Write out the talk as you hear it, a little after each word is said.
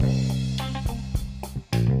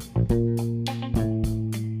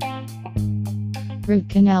Root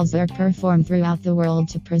canals are performed throughout the world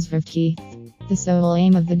to preserve teeth. The sole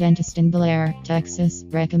aim of the dentist in Bel Air, Texas,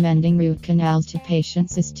 recommending root canals to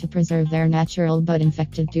patients is to preserve their natural but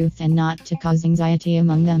infected tooth and not to cause anxiety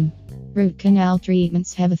among them. Root canal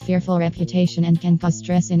treatments have a fearful reputation and can cause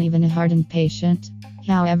stress in even a hardened patient.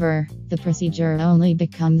 However, the procedure only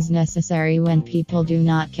becomes necessary when people do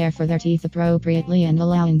not care for their teeth appropriately and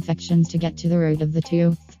allow infections to get to the root of the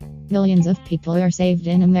tooth. Millions of people are saved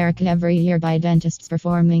in America every year by dentists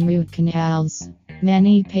performing root canals.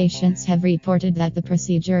 Many patients have reported that the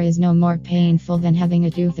procedure is no more painful than having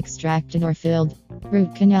a tooth extracted or filled.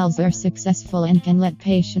 Root canals are successful and can let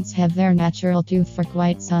patients have their natural tooth for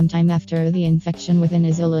quite some time after the infection within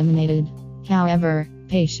is eliminated. However,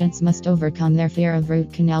 patients must overcome their fear of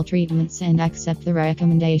root canal treatments and accept the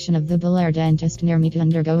recommendation of the Bel Air dentist near me to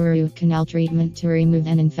undergo root canal treatment to remove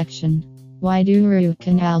an infection. Why do root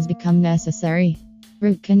canals become necessary?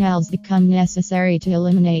 Root canals become necessary to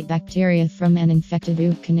eliminate bacteria from an infected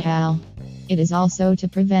root canal. It is also to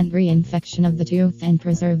prevent reinfection of the tooth and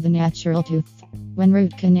preserve the natural tooth. When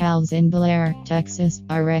root canals in Bel Air, Texas,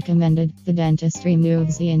 are recommended, the dentist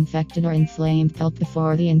removes the infected or inflamed pulp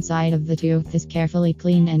before the inside of the tooth is carefully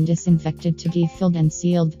cleaned and disinfected to be filled and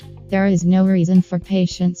sealed. There is no reason for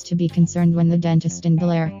patients to be concerned when the dentist in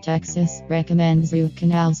Bel Air, Texas, recommends root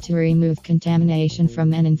canals to remove contamination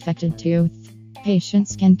from an infected tooth.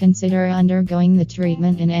 Patients can consider undergoing the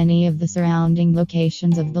treatment in any of the surrounding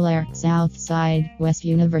locations of Bel Air, Southside, West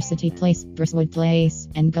University Place, Brucewood Place,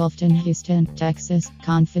 and Gulfton, Houston, Texas,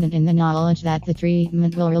 confident in the knowledge that the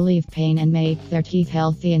treatment will relieve pain and make their teeth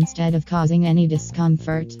healthy instead of causing any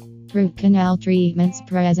discomfort. Root canal treatments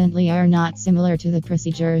presently are not similar to the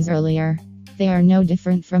procedures earlier. They are no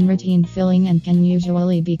different from routine filling and can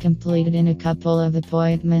usually be completed in a couple of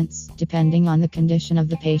appointments, depending on the condition of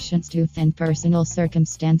the patient's tooth and personal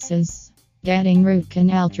circumstances. Getting root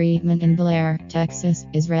canal treatment in Bel Air, Texas,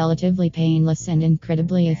 is relatively painless and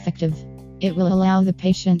incredibly effective. It will allow the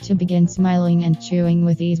patient to begin smiling and chewing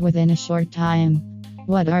with ease within a short time.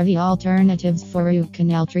 What are the alternatives for root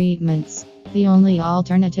canal treatments? The only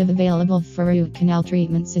alternative available for root canal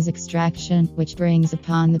treatments is extraction, which brings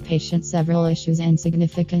upon the patient several issues and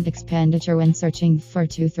significant expenditure when searching for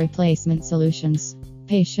tooth replacement solutions.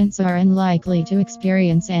 Patients are unlikely to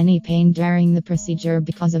experience any pain during the procedure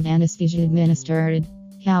because of anesthesia administered.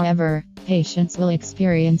 However, patients will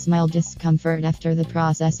experience mild discomfort after the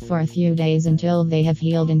process for a few days until they have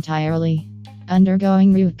healed entirely.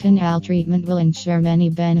 Undergoing root canal treatment will ensure many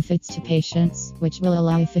benefits to patients, which will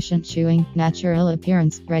allow efficient chewing, natural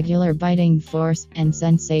appearance, regular biting force and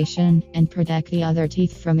sensation, and protect the other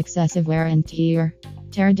teeth from excessive wear and tear.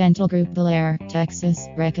 Terra Dental Group Bel Air, Texas,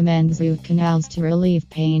 recommends root canals to relieve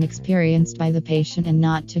pain experienced by the patient and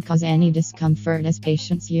not to cause any discomfort as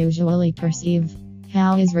patients usually perceive.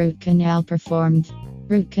 How is root canal performed?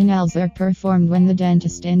 Root canals are performed when the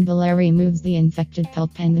dentist in Bel Air removes the infected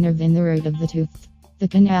pulp and nerve in the root of the tooth. The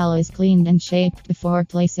canal is cleaned and shaped before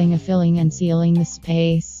placing a filling and sealing the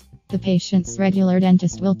space. The patient's regular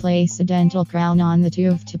dentist will place a dental crown on the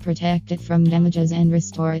tooth to protect it from damages and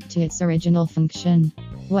restore it to its original function.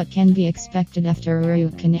 What can be expected after a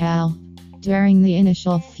root canal? During the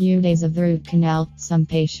initial few days of the root canal, some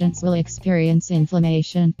patients will experience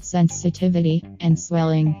inflammation, sensitivity, and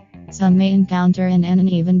swelling. Some may encounter an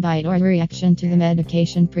uneven bite or reaction to the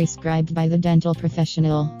medication prescribed by the dental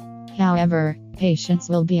professional. However, patients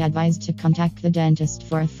will be advised to contact the dentist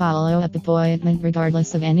for a follow-up appointment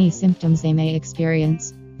regardless of any symptoms they may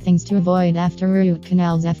experience. Things to avoid after root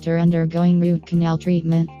canals. After undergoing root canal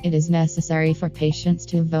treatment, it is necessary for patients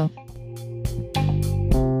to avoid